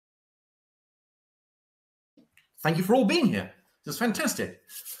Thank you for all being here. This is fantastic.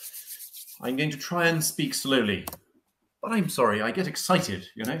 I'm going to try and speak slowly, but I'm sorry, I get excited,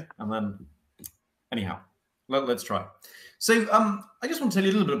 you know, and then anyhow, let's try. So I just want to tell you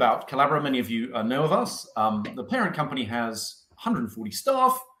a little bit about Collabora. Many of you know of us. The parent company has 140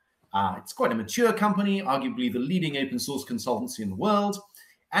 staff. It's quite a mature company, arguably the leading open source consultancy in the world.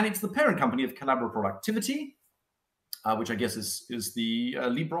 And it's the parent company of Collabora Productivity, which I guess is the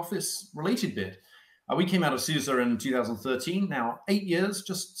LibreOffice related bit. We came out of SUSE in 2013, now 8 years,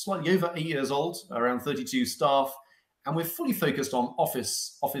 just slightly over 8 years old, around 32 staff. And we're fully focused on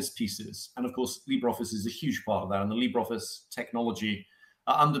office pieces. And of course, LibreOffice is a huge part of that. And the LibreOffice technology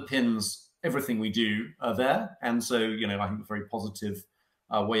underpins everything we do there. And so, you know, I think a very positive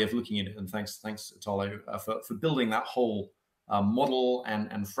way of looking at it. And thanks, Italo, for building that whole model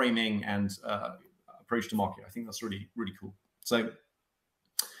and framing and approach to market. I think that's really, really cool. So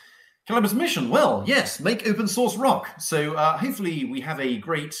Collabora's mission, well, yes, make open source rock. So hopefully we have a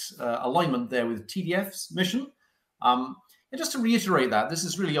great alignment there with TDF's mission. And just to reiterate that, this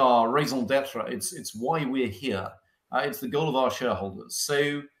is really our raison d'etre. It's why we're here. It's the goal of our shareholders.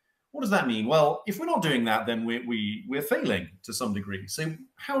 So what does that mean? Well, if we're not doing that, then we're failing to some degree. So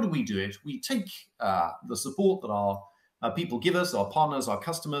how do we do it? We take the support that our people give us, our partners, our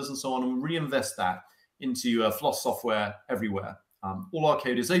customers, and so on, and reinvest that into Floss software everywhere. All our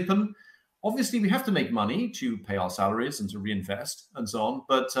code is open. Obviously, we have to make money to pay our salaries and to reinvest and so on.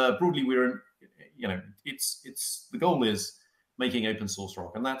 But broadly, we're, you know, it's the goal is making open source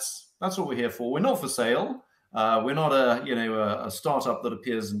rock, and that's what we're here for. We're not for sale. We're not a startup that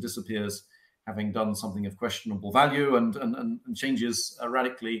appears and disappears, having done something of questionable value and changes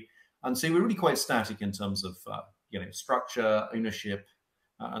radically. And so we're really quite static in terms of structure, ownership,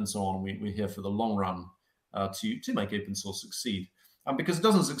 and so on. We're here for the long run. To make open source succeed. And because it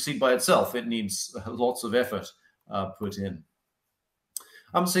doesn't succeed by itself, it needs lots of effort put in.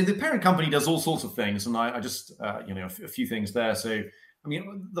 So the parent company does all sorts of things, and I just, a few things there. So, I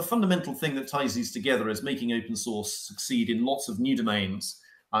mean, the fundamental thing that ties these together is making open source succeed in lots of new domains,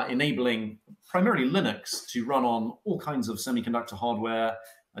 enabling primarily Linux to run on all kinds of semiconductor hardware,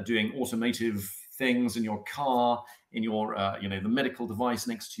 doing automotive things in your car, in your, the medical device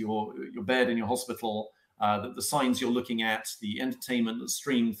next to your bed in your hospital, the signs you're looking at, the entertainment that's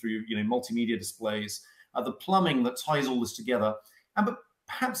streamed through multimedia displays, the plumbing that ties all this together, but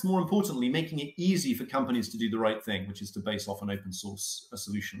perhaps more importantly, making it easy for companies to do the right thing, which is to base off an open source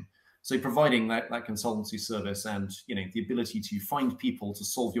solution. So providing that consultancy service and the ability to find people to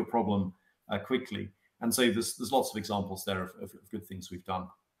solve your problem quickly. And so there's lots of examples there of good things we've done.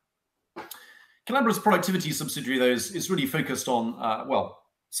 Collabora's productivity subsidiary, though, is really focused on,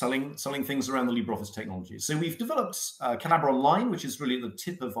 selling things around the LibreOffice technology. So we've developed Collabora Online, which is really the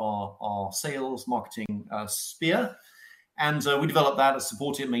tip of our sales marketing spear. And we developed that,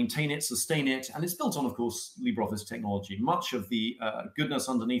 support it, maintain it, sustain it. And it's built on, of course, LibreOffice technology. Much of the goodness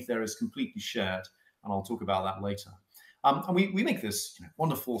underneath there is completely shared. And I'll talk about that later. And we make this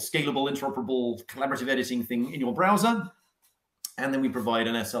wonderful, scalable, interoperable, collaborative editing thing in your browser. And then we provide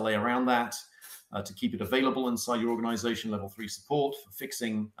an SLA around that to keep it available inside your organization, level 3 support for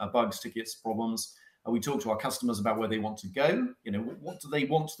fixing bugs, tickets, problems. We talk to our customers about where they want to go. What do they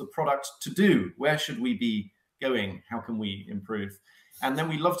want the product to do? Where should we be going? How can we improve? And then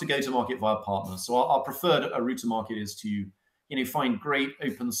we love to go to market via partners. So our preferred route to market is to find great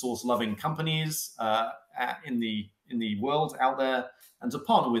open source loving companies in the world out there, and to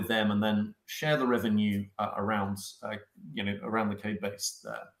partner with them and then share the revenue around the code base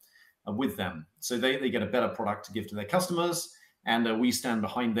there. With them, so they get a better product to give to their customers, and we stand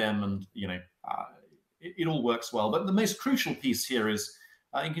behind them, and it all works well. But the most crucial piece here is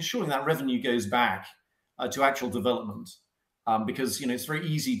ensuring that revenue goes back to actual development, because it's very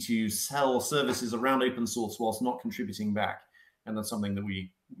easy to sell services around open source whilst not contributing back, and that's something that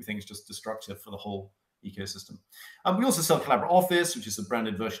we think is just destructive for the whole ecosystem. We also sell LibreOffice, which is a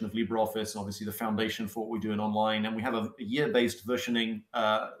branded version of LibreOffice, obviously the foundation for what we do in online. And we have a year-based versioning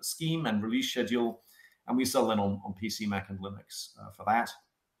scheme and release schedule, and we sell them on PC, Mac, and Linux for that.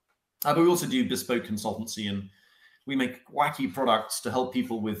 But we also do bespoke consultancy, and we make wacky products to help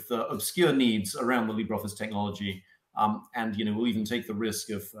people with obscure needs around the LibreOffice technology. And we'll even take the risk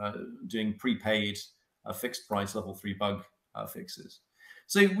of doing prepaid fixed price level 3 bug fixes.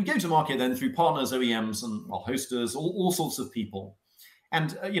 So we go to market then through partners, OEMs, and hosters, all sorts of people.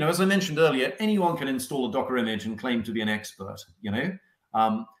 And as I mentioned earlier, anyone can install a Docker image and claim to be an expert.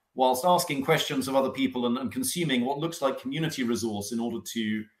 Whilst asking questions of other people and consuming what looks like community resource in order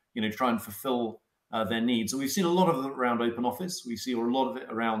to try and fulfill their needs. And we've seen a lot of it around OpenOffice. We see a lot of it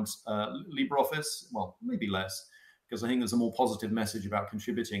around LibreOffice. Well, maybe less, because I think there's a more positive message about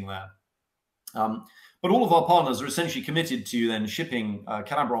contributing there. But all of our partners are essentially committed to then shipping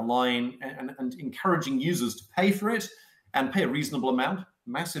Collabora Online and encouraging users to pay for it and pay a reasonable amount,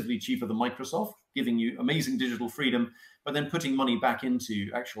 massively cheaper than Microsoft, giving you amazing digital freedom, but then putting money back into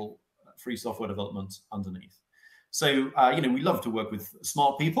actual free software development underneath. So, we love to work with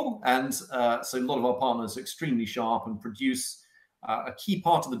smart people. And so a lot of our partners are extremely sharp and produce a key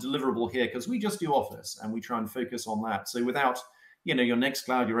part of the deliverable here, because we just do Office and we try and focus on that. So without your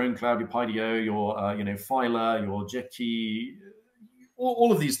Nextcloud, your own cloud, your PyDO, your Filer, your Jetty,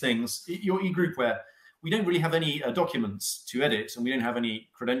 all of these things, your eGroupware, we don't really have any documents to edit, and we don't have any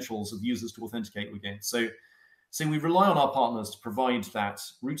credentials of users to authenticate against. So we rely on our partners to provide that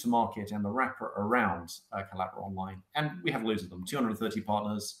route to market and the wrapper around Collabora Online. And we have loads of them, 230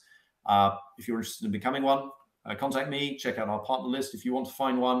 partners. If you're interested in becoming one, contact me, check out our partner list if you want to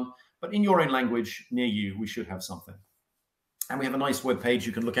find one. But in your own language near you, we should have something. And we have a nice web page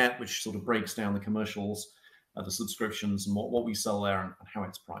you can look at, which sort of breaks down the commercials, the subscriptions, and what we sell there and how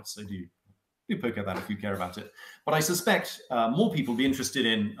it's priced. So do poke at that if you care about it. But I suspect more people will be interested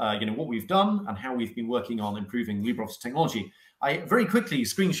in what we've done and how we've been working on improving LibreOffice technology. I very quickly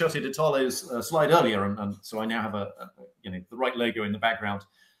screenshotted Italo's slide earlier, and so I now have the right logo in the background.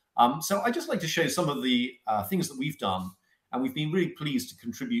 So I'd just like to show some of the things that we've done, and we've been really pleased to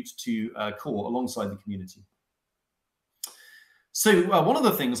contribute to Core alongside the community. So one of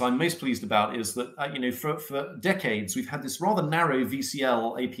the things I'm most pleased about is that, for decades, we've had this rather narrow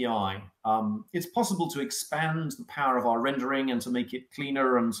VCL API. It's possible to expand the power of our rendering and to make it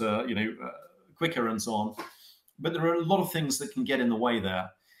cleaner and, quicker and so on. But there are a lot of things that can get in the way there.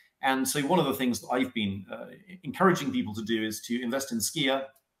 And so one of the things that I've been encouraging people to do is to invest in Skier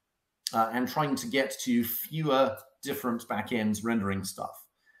and trying to get to fewer different backends rendering stuff.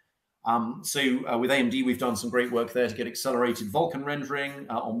 So with AMD, we've done some great work there to get accelerated Vulkan rendering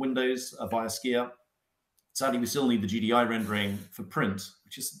on Windows via Skier. Sadly, we still need the GDI rendering for print,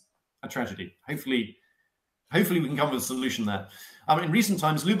 which is a tragedy. Hopefully we can come up with a solution there. In recent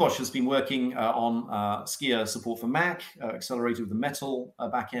times, Lubosh has been working on Skier support for Mac, accelerated with the Metal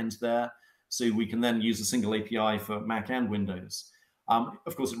backend there, so we can then use a single API for Mac and Windows.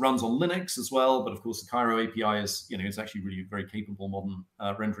 Of course, it runs on Linux as well, but of course, the Cairo API is, it's actually really very capable modern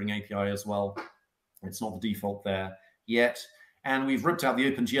rendering API as well. It's not the default there yet. And we've ripped out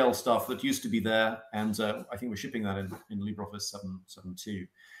the OpenGL stuff that used to be there, and I think we're shipping that in LibreOffice 7.7.2.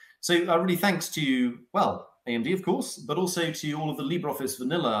 So really thanks to, well, AMD, of course, but also to all of the LibreOffice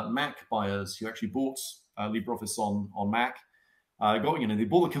vanilla Mac buyers who actually bought LibreOffice on Mac. They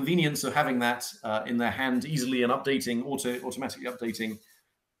bought the convenience of having that in their hand easily and updating, automatically updating,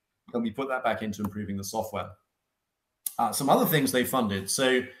 and we put that back into improving the software. Some other things they funded.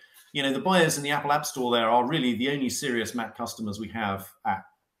 So, the buyers in the Apple App Store there are really the only serious Mac customers we have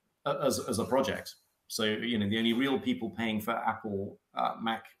as a project. So, the only real people paying for Apple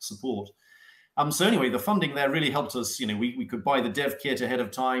Mac support. So anyway, the funding there really helped us. We could buy the dev kit ahead of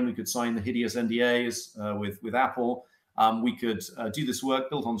time. We could sign the hideous NDAs with Apple. We could do this work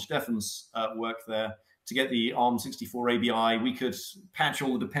built on Stefan's work there to get the ARM64 ABI. We could patch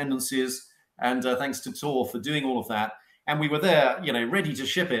all the dependencies, and thanks to Tor for doing all of that. And we were there, ready to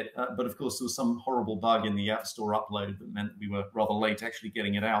ship it. But of course, there was some horrible bug in the App Store upload that meant we were rather late actually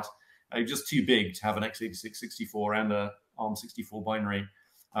getting it out. Just too big to have an x86 64 and a ARM64 binary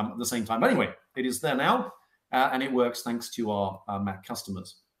at the same time. But anyway, it is there now, and it works thanks to our Mac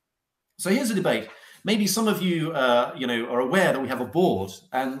customers. So here's a debate. Maybe some of you, are aware that we have a board,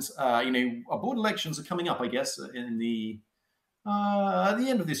 and our board elections are coming up, I guess, in at the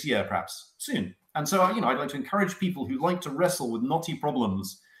end of this year, perhaps soon. And so, I'd like to encourage people who like to wrestle with knotty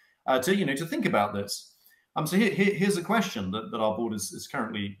problems to think about this. So here's a question that our board is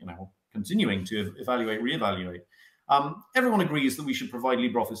currently, continuing to evaluate, reevaluate. Everyone agrees that we should provide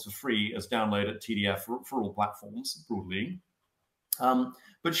LibreOffice for free as download at TDF for all platforms broadly.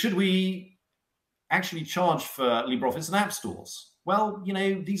 But should we actually charge for LibreOffice in app stores? Well,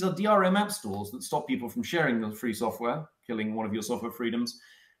 these are DRM app stores that stop people from sharing the free software, killing one of your software freedoms.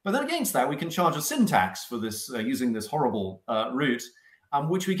 But then against that, we can charge a syntax for this using this horrible route,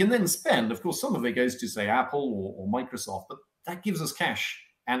 which we can then spend. Of course, some of it goes to, say, Apple or Microsoft, but that gives us cash,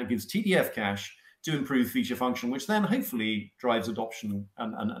 and it gives TDF cash to improve feature function, which then hopefully drives adoption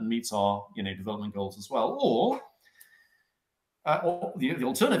and meets our development goals as well. Or the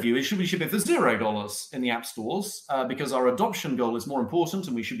alternative view is, should we ship it for $0 in the app stores because our adoption goal is more important,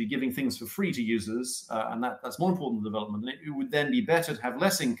 and we should be giving things for free to users, and that's more important than development. And it would then be better to have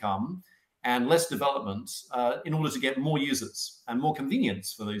less income and less development in order to get more users and more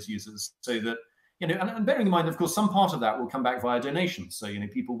convenience for those users, so that, and bearing in mind, of course, some part of that will come back via donations. So,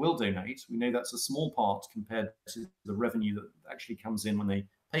 people will donate. We know that's a small part compared to the revenue that actually comes in when they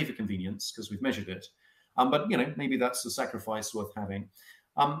pay for convenience, because we've measured it. But, maybe that's a sacrifice worth having.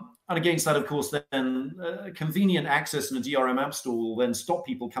 And against that, of course, then convenient access in a DRM app store will then stop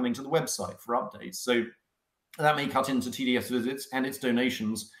people coming to the website for updates. So that may cut into TDS visits and its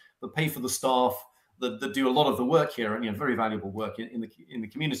donations that pay for the staff that do a lot of the work here, and very valuable work in the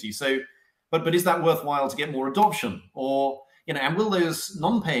community. So, but is that worthwhile to get more adoption? Or, and will those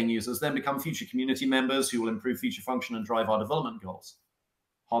non-paying users then become future community members who will improve feature function and drive our development goals?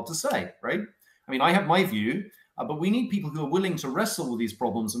 Hard to say, right? I mean, I have my view, but we need people who are willing to wrestle with these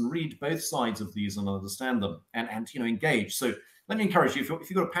problems and read both sides of these and understand them and engage. So let me encourage you, if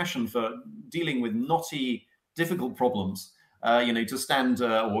you've got a passion for dealing with knotty, difficult problems, to stand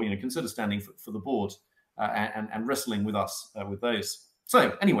or consider standing for the board and wrestling with us with those.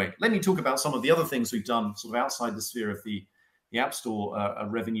 So anyway, let me talk about some of the other things we've done sort of outside the sphere of the App Store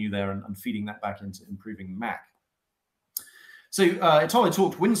revenue there, and feeding that back into improving Mac. So Italo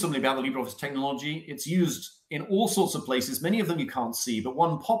talked winsomely about the LibreOffice technology. It's used in all sorts of places, many of them you can't see, but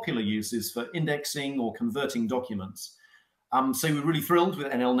one popular use is for indexing or converting documents. So we're really thrilled with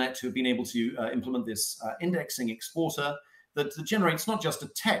NLNet to have been able to implement this indexing exporter that generates not just a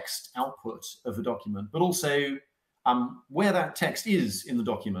text output of a document, but also where that text is in the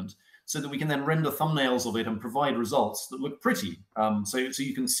document, so that we can then render thumbnails of it and provide results that look pretty. So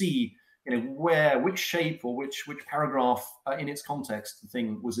you can see which shape or which paragraph in its context the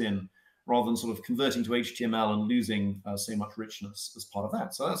thing was in, rather than sort of converting to HTML and losing so much richness as part of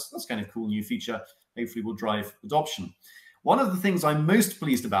that. So that's kind of cool new feature. Hopefully will drive adoption. One of the things I'm most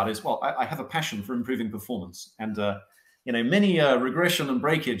pleased about is, well, I have a passion for improving performance, and many regression and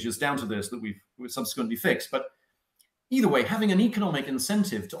breakage is down to this that we've subsequently fixed. But either way, having an economic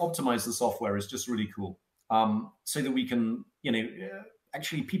incentive to optimize the software is just really cool, so that we can,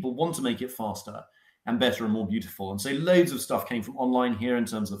 actually people want to make it faster and better and more beautiful. And so loads of stuff came from online here in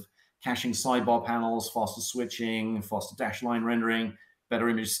terms of caching sidebar panels, faster switching, faster dash line rendering, better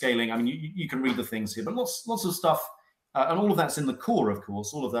image scaling. I mean, you can read the things here, but lots of stuff. And all of that's in the core, of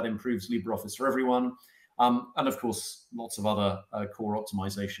course. All of that improves LibreOffice for everyone. And of course, lots of other core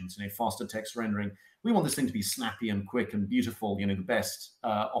optimizations, faster text rendering. We want this thing to be snappy and quick and beautiful, the best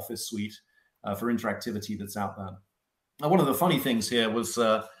Office suite for interactivity that's out there. Now, one of the funny things here was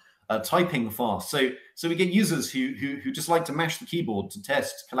typing fast. So we get users who just like to mash the keyboard to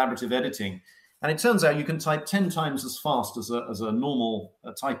test collaborative editing. And it turns out you can type 10 times as fast as a normal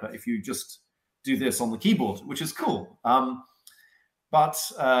typer if you just do this on the keyboard, which is cool.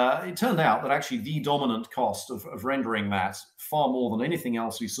 But it turned out that actually the dominant cost of rendering that, far more than anything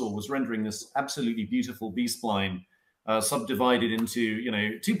else we saw, was rendering this absolutely beautiful B-spline subdivided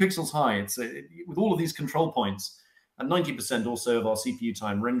into 2 pixels high. It's with all of these control points, and 90% or so of our CPU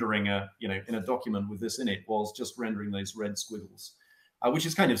time rendering in a document with this in it was just rendering those red squiggles, which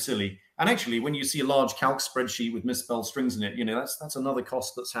is kind of silly. And actually, when you see a large calc spreadsheet with misspelled strings in it, that's another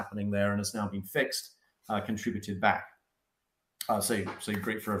cost that's happening there and has now been fixed, contributed back. So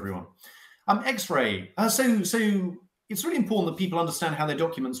great for everyone. X-ray. So it's really important that people understand how their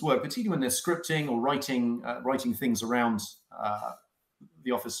documents work, particularly when they're scripting or writing things around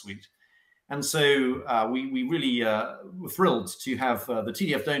the Office suite. And so we really were thrilled to have the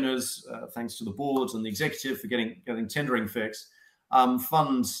TDF donors, thanks to the board and the executive for getting tendering fixed,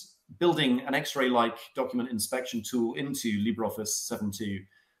 fund building an X-ray-like document inspection tool into LibreOffice 7.2,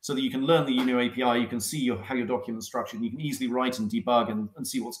 so that you can learn the API, you can see how your document's structured, and you can easily write and debug and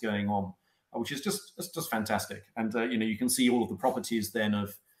see what's going on, which is just fantastic. And you can see all of the properties then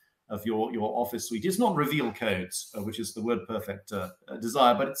of your Office suite. It's not reveal codes, which is the WordPerfect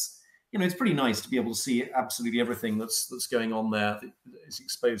desire, but it's pretty nice to be able to see absolutely everything that's going on there that is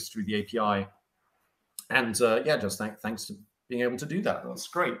exposed through the API. And just thanks to being able to do that. That's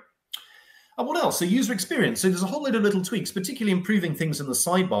great. What else? So user experience. So there's a whole load of little tweaks, particularly improving things in the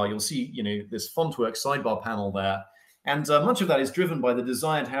sidebar. You'll see, this FontWorks sidebar panel there. And much of that is driven by the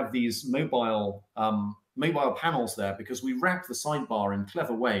desire to have these mobile panels there, because we wrap the sidebar in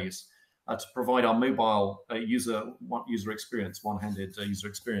clever ways to provide our mobile user experience, one-handed user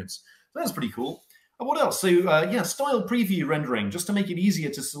experience. So that's pretty cool. What else? So style preview rendering, just to make it easier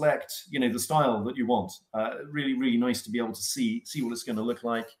to select, the style that you want. Really, really nice to be able to see what it's going to look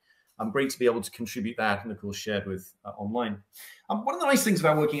like. Great to be able to contribute that, and of course shared with online. One of the nice things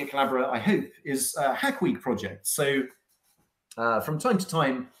about working at Collabora, I hope, is Hack Week projects. So from time to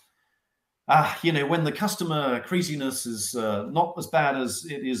time, when the customer craziness is not as bad as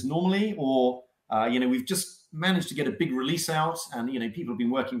it is normally, or we've just managed to get a big release out, and people have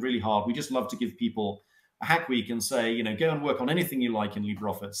been working really hard. We just love to give people a hack week and say, go and work on anything you like in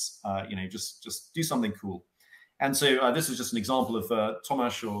LibreOffice. Just do something cool. And so this is just an example of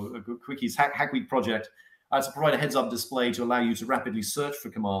Tomasz or Quickie's hack week project. To provide a heads-up display to allow you to rapidly search for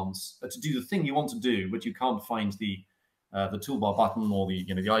commands to do the thing you want to do, but you can't find the toolbar button or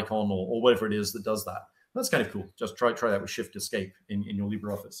the icon or whatever it is that does that. That's kind of cool. Just try that with Shift Escape in your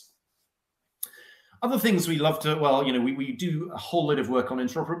LibreOffice. Other things we love to, we do a whole load of work on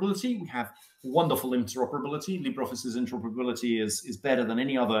interoperability. We have wonderful interoperability. LibreOffice's interoperability is better than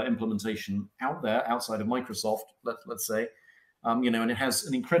any other implementation out there outside of Microsoft, let's say. And it has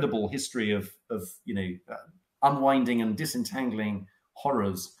an incredible history of unwinding and disentangling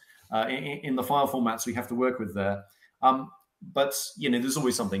horrors in the file formats we have to work with there. But there's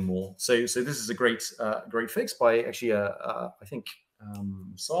always something more. So this is a great fix by actually I think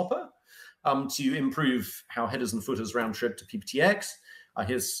Sarpa to improve how headers and footers round trip to PPTX.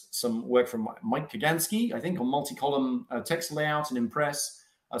 Here's some work from Mike Kagansky, I think, on multi-column text layout and Impress.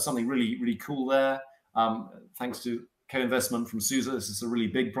 Something really cool there. Thanks to co-investment from Susa. This is a really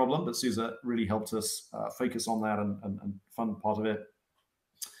big problem, but Susa really helped us focus on that and fund part of it.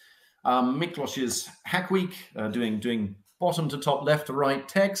 Miklos's Hack Week, doing bottom to top, left to right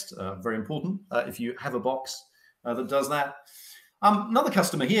text, very important if you have a box that does that. Another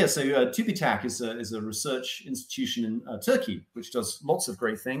customer here, so TÜBİTAK is a research institution in Turkey, which does lots of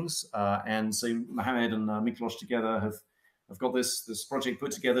great things. And so Mohammed and Miklos together have got this project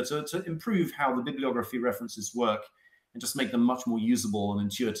put together to improve how the bibliography references work and just make them much more usable and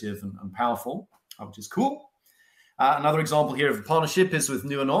intuitive and powerful, which is cool. Another example here of a partnership is with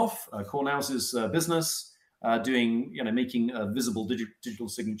New and Off, Cornouse's business, making visible digital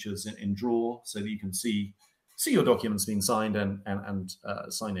signatures in Draw so that you can see your documents being signed and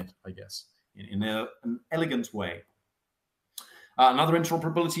sign it, I guess, in an elegant way. Another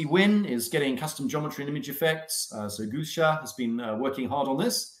interoperability win is getting custom geometry and image effects. So Gusha has been working hard on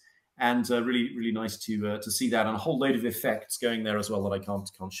this, and really nice to see that, and a whole load of effects going there as well that I can't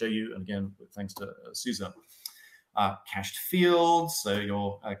show you. And again, thanks to Susa. Cached fields, so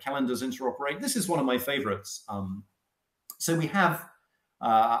your calendars interoperate. This is one of my favorites. So we have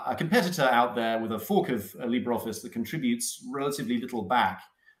a competitor out there with a fork of LibreOffice that contributes relatively little back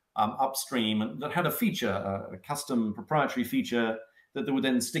upstream, and that had a feature, a custom proprietary feature that would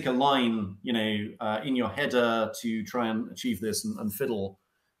then stick a line, in your header to try and achieve this and fiddle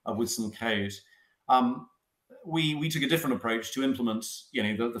with some code. We took a different approach to implement,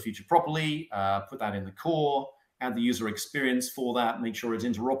 the feature properly, put that in the core, add the user experience for that, make sure it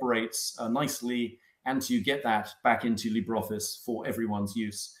interoperates nicely, and to get that back into LibreOffice for everyone's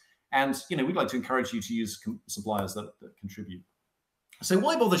use. And we'd like to encourage you to use suppliers that contribute. So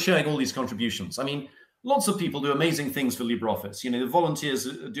why bother showing all these contributions? I mean, lots of people do amazing things for LibreOffice. The volunteers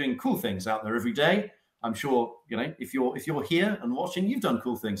are doing cool things out there every day. I'm sure, if you're here and watching, you've done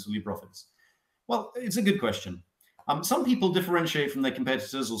cool things for LibreOffice. Well, it's a good question. Some people differentiate from their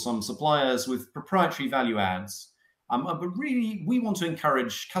competitors or some suppliers with proprietary value adds. But really, we want to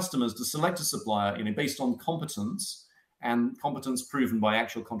encourage customers to select a supplier, based on competence and competence proven by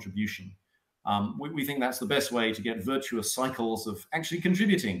actual contribution. We think that's the best way to get virtuous cycles of actually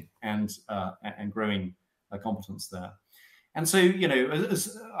contributing and growing competence there. And so,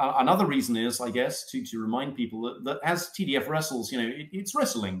 another reason is, I guess, to remind people that as TDF wrestles, it's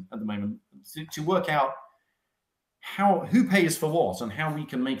wrestling at the moment to work out who pays for what and how we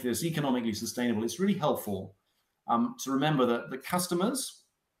can make this economically sustainable. It's really helpful to remember that the customers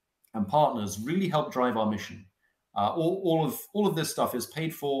and partners really help drive our mission. All of this stuff is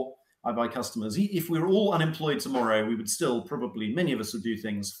paid for by customers. If we were all unemployed tomorrow, we would still probably, many of us would do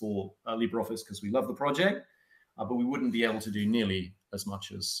things for LibreOffice because we love the project, but we wouldn't be able to do nearly as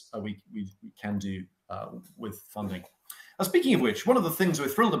much as we can do with funding. Speaking of which, one of the things we're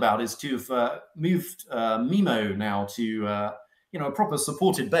thrilled about is to have moved Mimo now to a proper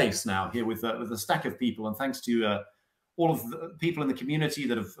supported base now here with a stack of people, and thanks to all of the people in the community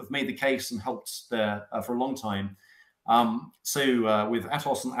that have made the case and helped there for a long time. So with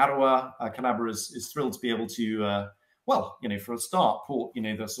Atos and Arawa, Collabora is thrilled to be able to, for a start, port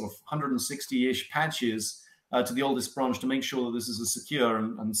the sort of 160-ish patches to the oldest branch to make sure that this is a secure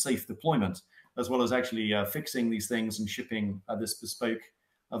and safe deployment, as well as actually fixing these things and shipping this bespoke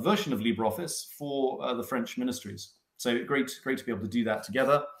version of LibreOffice for the French ministries. So great to be able to do that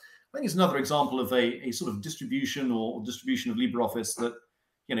together. I think it's another example of a sort of distribution or distribution of LibreOffice that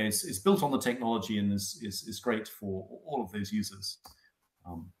is built on the technology and is great for all of those users.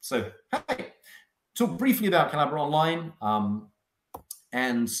 So, hey, talk briefly about Collabora Online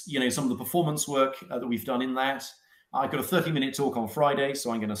and some of the performance work that we've done in that. I've got a 30-minute talk on Friday,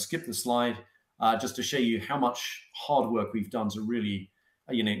 so I'm going to skip the slide just to show you how much hard work we've done to really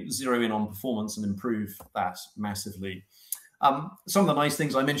zero in on performance and improve that massively. Some of the nice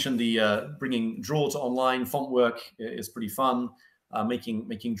things I mentioned, the bringing Draw to online font work is pretty fun.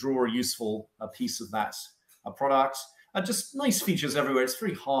 Making Draw a useful piece of that product. Just nice features everywhere. It's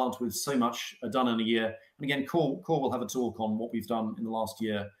very hard with so much done in a year. And again, Core will have a talk on what we've done in the last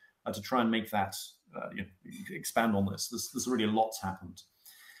year to try and make that expand on this. There's really a lot's happened.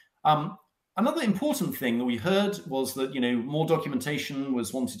 Another important thing that we heard was that more documentation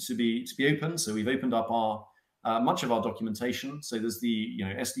was wanted to be open. So we've opened up our much of our documentation. So there's the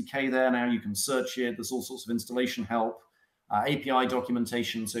SDK there now. You can search it. There's all sorts of installation help, API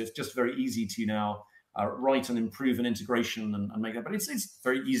documentation. So it's just very easy to now write and improve an integration and make that. But it's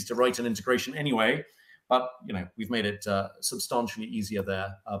very easy to write an integration anyway. But we've made it substantially easier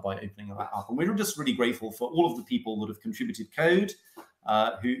there by opening that up. And we're just really grateful for all of the people that have contributed code,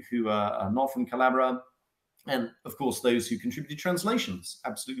 who are not from Collabora, and of course those who contributed translations.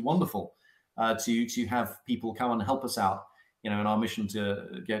 Absolutely wonderful to have people come and help us out, in our mission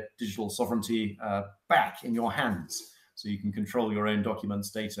to get digital sovereignty back in your hands, so you can control your own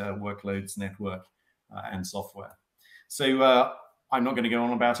documents, data, workloads, network, and software. So I'm not going to go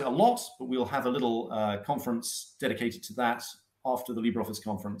on about it a lot, but we'll have a little conference dedicated to that after the LibreOffice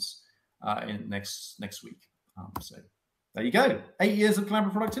Conference in next week. So there you go. 8 years of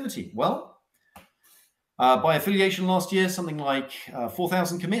Collabora productivity. Well, by affiliation last year, something like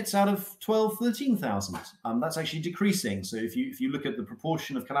 4,000 commits out of 13,000. That's actually decreasing. So if you look at the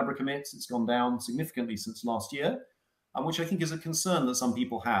proportion of Collabora commits, it's gone down significantly since last year, which I think is a concern that some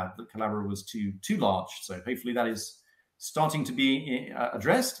people have, that Collabora was too large. So hopefully that is starting to be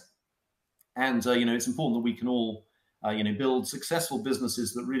addressed. And it's important that we can all build successful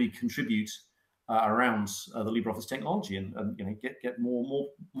businesses that really contribute around the LibreOffice technology, and get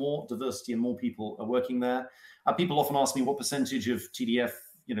more diversity and more people are working there. People often ask me what percentage of TDF,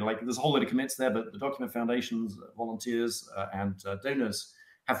 there's a whole load of commits there, but the document foundations, volunteers, and donors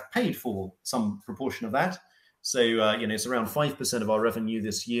have paid for some proportion of that. So it's around 5% of our revenue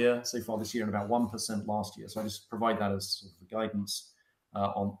this year, so far this year, and about 1% last year. So I just provide that as sort of guidance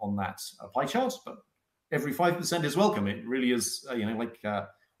on that pie chart. But every 5% is welcome. It really is,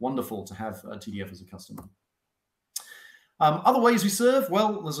 wonderful to have TDF as a customer. Other ways we serve,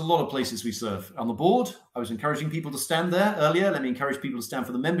 well, there's a lot of places we serve. On the board, I was encouraging people to stand there earlier. Let me encourage people to stand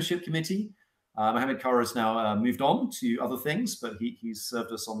for the membership committee. Mohammed Kara has now moved on to other things, but he's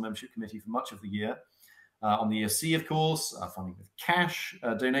served us on the membership committee for much of the year. On the ESC, of course, funding with cash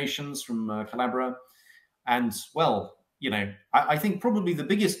donations from Collabora. And, well, I think probably the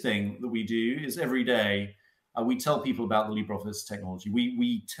biggest thing that we do is every day we tell people about the LibreOffice technology.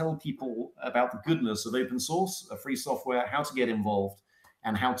 We tell people about the goodness of open source, free software, how to get involved,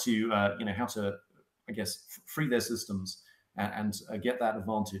 and how to, I guess, free their systems and get that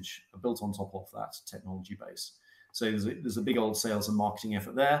advantage built on top of that technology base. So there's a big old sales and marketing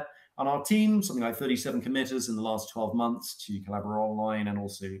effort there. On our team, something like 37 committers in the last 12 months to Collabora Online and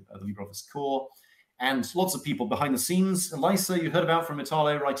also the LibreOffice Core. And lots of people behind the scenes. Elisa, you heard about from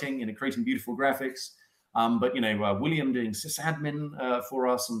Italo, writing, creating beautiful graphics. But William doing sysadmin for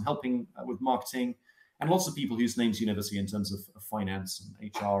us and helping with marketing, and lots of people whose names you never see in terms of finance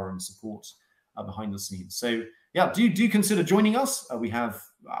and HR and support behind the scenes. So yeah, do consider joining us. We have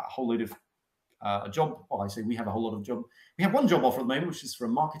a whole load of a job. Well, I say we have a whole lot of job. We have one job offer at the moment, which is for a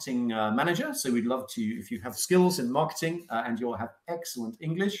marketing manager. So we'd love to, if you have skills in marketing and you'll have excellent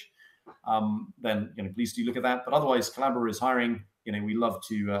English, then please do look at that. But otherwise, Collabora is hiring. We love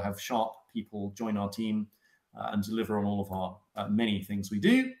to have sharp people join our team and deliver on all of our many things we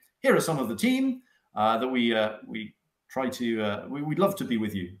do. Here are some of the team that we try to. We'd love to be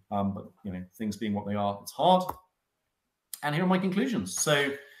with you, but things being what they are, it's hard. And here are my conclusions.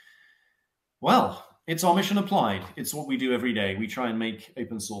 So, well, it's our mission applied. It's what we do every day. We try and make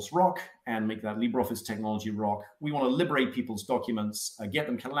open source rock and make that LibreOffice technology rock. We want to liberate people's documents, get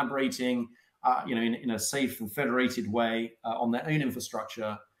them collaborating, in a safe and federated way on their own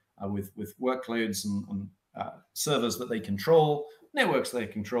infrastructure with workloads and servers that they control, networks they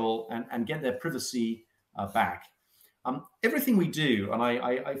control, and get their privacy back. Everything we do, and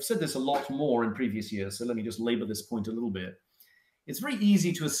I've said this a lot more in previous years, so let me just labor this point a little bit. It's very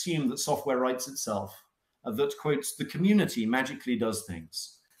easy to assume that software writes itself, that, quotes, the community magically does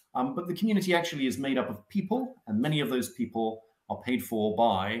things. But the community actually is made up of people, and many of those people are paid for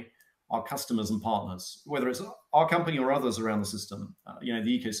by our customers and partners, whether it's our company or others around the system,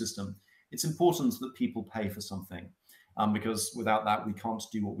 the ecosystem. It's important that people pay for something, because without that, we can't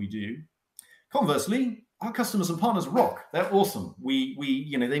do what we do. Conversely, our customers and partners rock. They're awesome.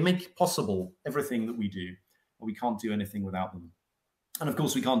 They make possible everything that we do. We can't do anything without them. And of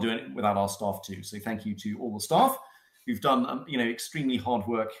course, we can't do it without our staff too. So thank you to all the staff who've done, extremely hard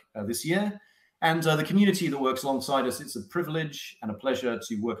work this year. And the community that works alongside us. It's a privilege and a pleasure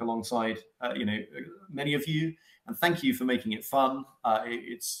to work alongside, many of you. And thank you for making it fun.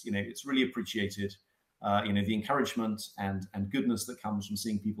 It's really appreciated. The encouragement and goodness that comes from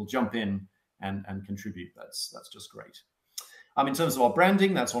seeing people jump in and contribute. That's just great. In terms of our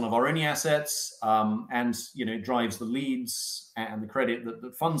branding, that's one of our only assets, and it drives the leads and the credit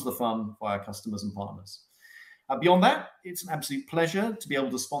that funds the fun for our customers and partners. Beyond that, it's an absolute pleasure to be able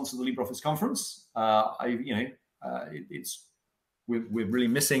to sponsor the LibreOffice Conference. We're really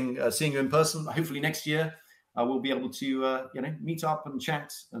missing seeing you in person. Hopefully next year we'll be able to meet up and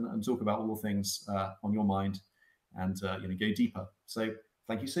chat and talk about all the things on your mind and go deeper. So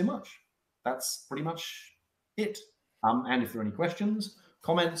thank you so much. That's pretty much it. And if there are any questions,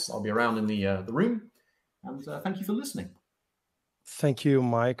 comments, I'll be around in the room. And thank you for listening. Thank you,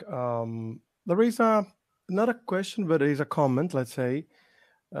 Mike. There is not a question, but there is a comment, let's say.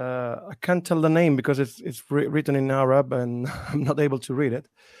 I can't tell the name because it's written in Arab and I'm not able to read it.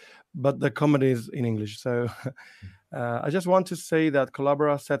 But the comment is in English. So I just want to say that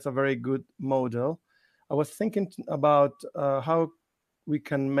Collabora sets a very good model. I was thinking about how we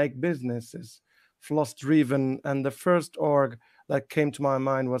can make businesses floss-driven, and the first org that came to my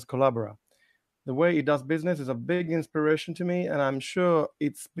mind was Collabora. The way it does business is a big inspiration to me, and I'm sure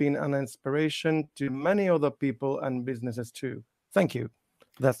it's been an inspiration to many other people and businesses too. Thank you.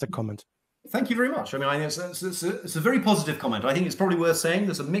 That's the comment. Thank you very much. I mean, it's a very positive comment. I think it's probably worth saying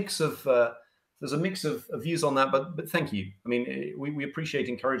there's a mix of views on that, but thank you. I mean, we appreciate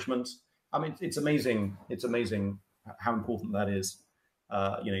encouragement. I mean, it's amazing. It's amazing how important that is,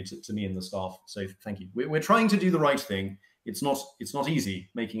 to me and the staff. So thank you. We're trying to do the right thing. It's not easy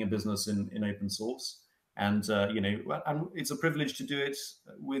making a business in open source, and and it's a privilege to do it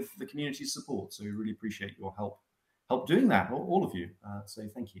with the community's support. So we really appreciate your help doing that, all of you. So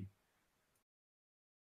thank you.